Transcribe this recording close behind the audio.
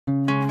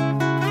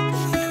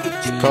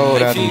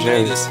cold out in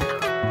jail,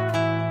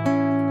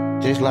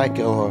 just like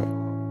your heart.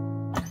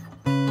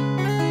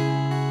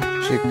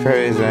 Shit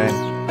crazy, ain't it?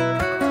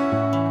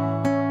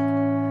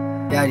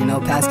 You already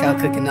know Pascal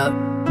cooking up.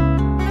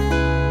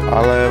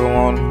 All I ever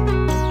wanted,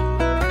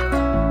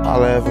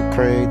 all I ever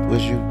craved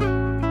was you.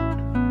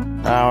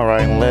 Now I'm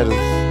writing letters.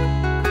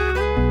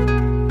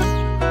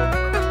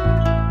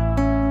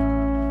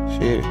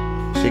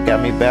 Shit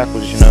got me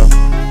backwards, you know.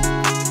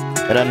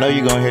 But I know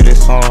you gon' hear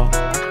this song,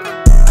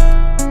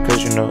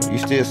 cause you know, you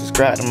still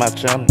subscribe to my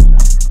channel.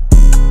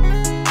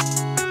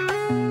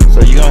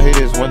 So you gon' hear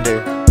this one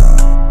day.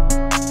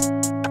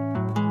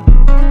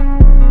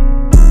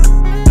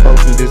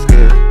 Hopefully this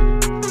could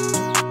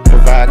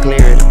provide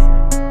clarity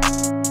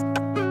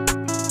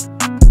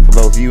for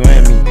both you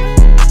and me.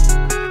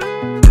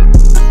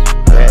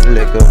 I had to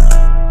let go.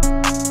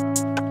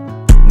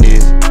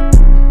 Nizz.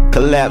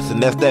 Collapsing,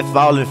 that's that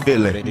falling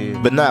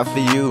feeling, but not for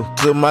you.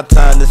 Took my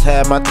time, just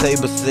had my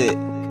table set,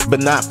 but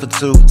not for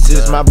two.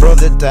 Since my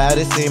brother died,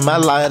 it seemed my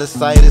line of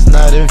sight is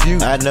not in view.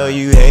 I know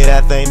you hate,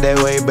 I think that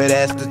way, but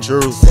that's the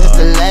truth. Since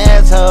the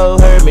last hoe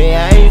hurt me,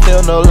 I ain't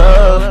feel no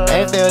love.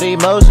 Ain't feel the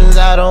emotions,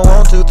 I don't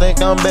want to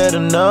think I'm better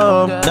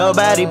numb.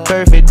 Nobody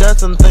perfect, done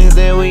some things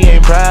that we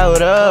ain't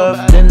proud of.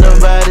 Then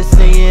nobody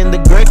seeing the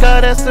great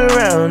God that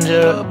surround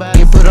you.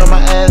 Get put on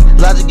my ass,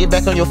 logic get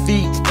back on your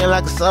feet, stand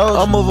like a soldier.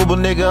 Unmovable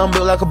nigga, I'm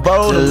built like a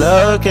boulder. The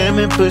love came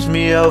and pushed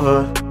me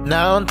over.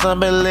 Now I'm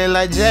tumbling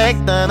like Jack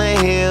down a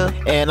hill,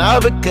 and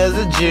all because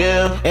of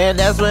Jill. And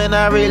that's when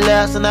I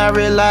relapsed and I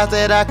realized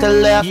that I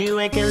collapsed. You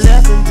ain't can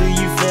left until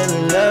you fell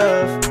in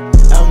love.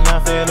 I'm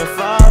not finna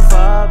fall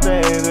far,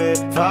 baby,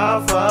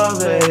 fall far,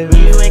 baby.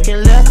 You ain't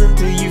can left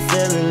until you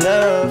fell in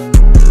love.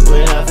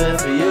 When I fell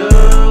for you,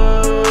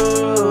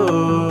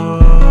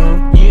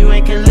 you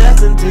ain't can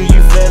left until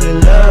you fell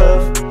in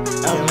love.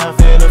 I'm not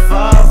finna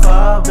fall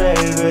far,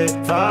 baby,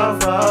 fall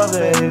far,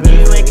 baby.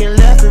 You ain't can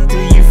left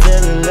until you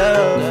fell in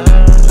love.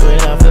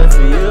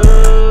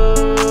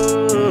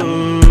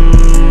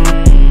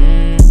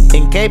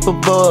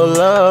 Incapable of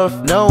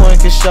love, no one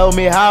can show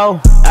me how.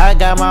 I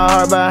got my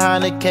heart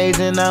behind the cage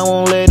and I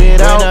won't let it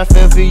out. When I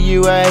fell for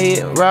you, I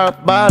hit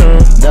rock bottom,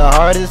 the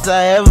hardest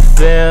I ever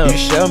felt. You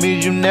showed me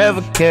you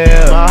never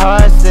cared. My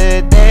heart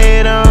said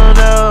they don't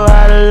know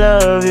how to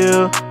love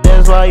you.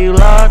 That's why you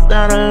locked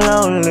down a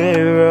lonely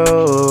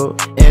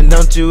road. And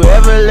don't you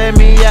ever let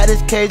me out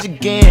this cage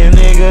again,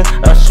 nigga.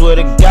 I swear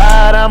to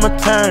God, I'ma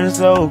turn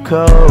so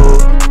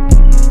cold.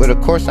 But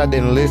of course I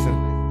didn't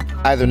listen.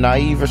 Either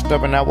naive or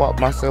stubborn, I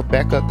walked myself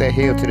back up that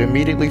hill to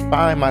immediately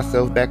find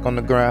myself back on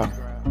the ground.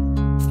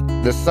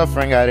 The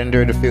suffering I'd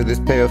endured to feel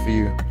this pale for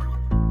you,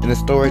 and the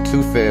story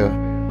too failed.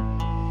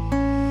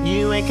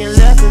 You ain't can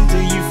left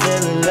until you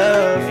fell in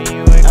love. You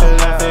ain't can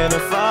left in a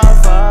fall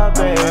far,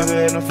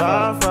 baby,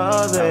 fall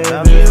far,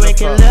 baby. You ain't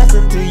can left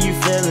until you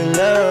fell in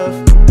love.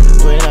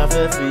 When I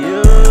fell for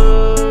you,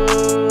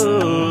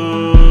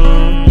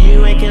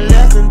 you ain't can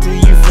left until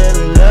you fell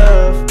in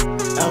love.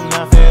 I'm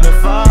not finna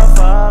fall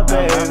far,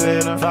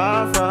 baby,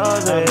 fall far,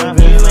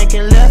 baby. You ain't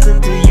can left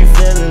until you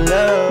fell in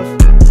love.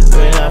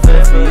 When I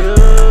fell for you,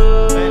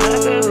 when I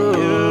fell for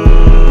you,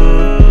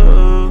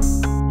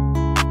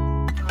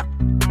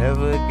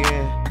 Never